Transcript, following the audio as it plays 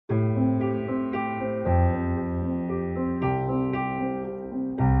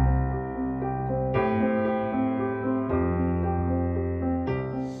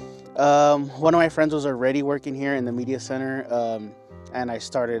One of my friends was already working here in the media center, and I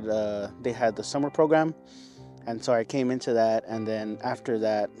started. They had the summer program, and so I came into that. And then after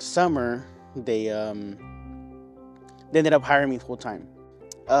that summer, they ended up hiring me full time.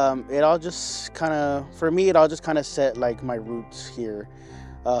 It all just kind of, for me, it all just kind of set like my roots here.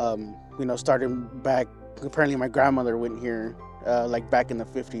 Starting back. Apparently, my grandmother went here like back in the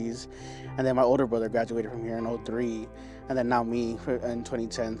 50s, and then my older brother graduated from here in '03, and then now me in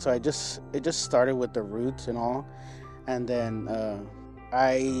 2010. So it just started with the roots and all, and then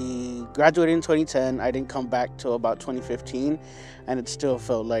I graduated in 2010. I didn't come back till about 2015, and it still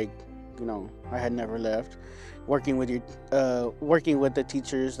felt like I had never left. Working with the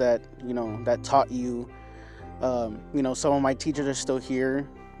teachers that that taught you. Some of my teachers are still here.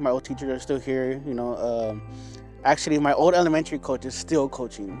 My old teachers are still here. Actually, my old elementary coach is still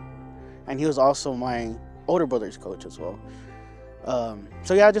coaching, and he was also my older brother's coach as well.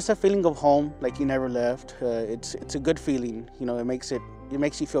 So yeah, just a feeling of home, like you never left. It's a good feeling. It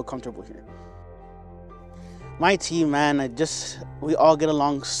makes you feel comfortable here. My team, man, we all get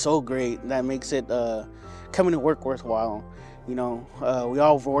along so great. That makes it coming to work worthwhile. We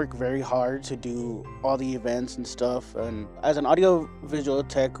all work very hard to do all the events and stuff. And as an audio visual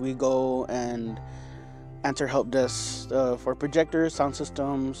tech, we go and answer help desks for projectors, sound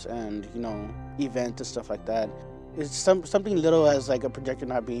systems, and events and stuff like that. It's something little as like a projector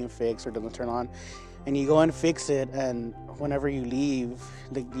not being fixed or doesn't turn on, and you go and fix it. And whenever you leave,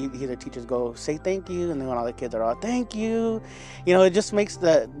 the teachers go say thank you, and then when all the kids are all thank you, it just makes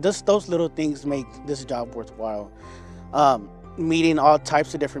those little things make this job worthwhile. Meeting all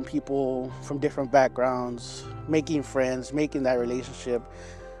types of different people from different backgrounds, making friends, making that relationship,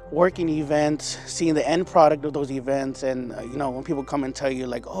 working events, seeing the end product of those events, and when people come and tell you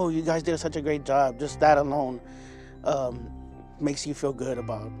like, oh, you guys did such a great job, just that alone makes you feel good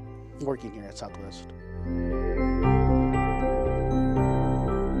about working here at Southwest.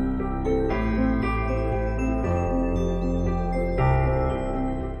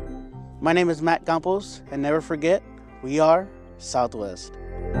 My name is Matt Campos, and never forget, we are Southwest.